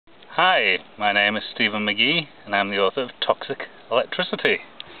Hi, my name is Stephen McGee and I'm the author of Toxic Electricity.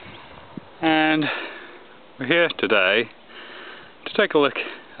 And we're here today to take a look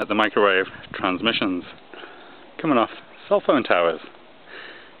at the microwave transmissions coming off cell phone towers.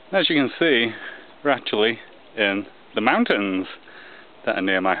 As you can see, we're actually in the mountains that are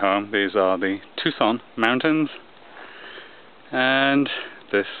near my home. These are the Tucson Mountains, and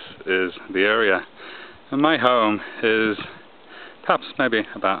this is the area. And my home is perhaps maybe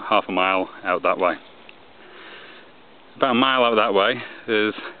about half a mile out that way. About a mile out that way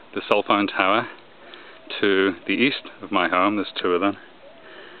is the cell phone tower. To the east of my home, there's two of them.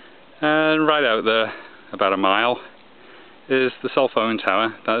 And right out there, about a mile, is the cell phone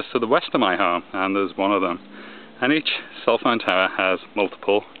tower that is to the west of my home, and there's one of them. And each cell phone tower has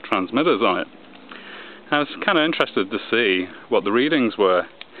multiple transmitters on it. I was kind of interested to see what the readings were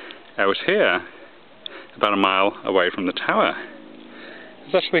out here, about a mile away from the tower. I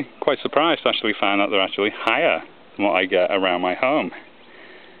was actually quite surprised to actually find out they're actually higher than what I get around my home.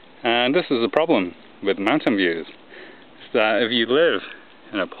 And this is a problem with mountain views, is that if you live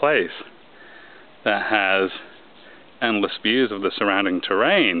in a place that has endless views of the surrounding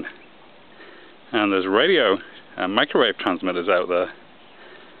terrain, and there's radio and microwave transmitters out there,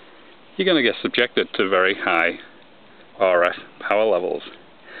 you're going to get subjected to very high RF power levels.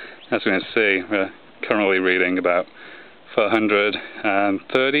 As we can see, we're currently reading about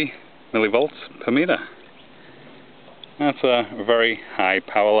 430 millivolts per meter. That's a very high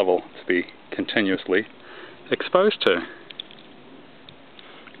power level to be continuously exposed to.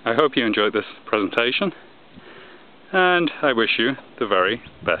 I hope you enjoyed this presentation, and I wish you the very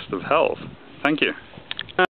best of health. Thank you.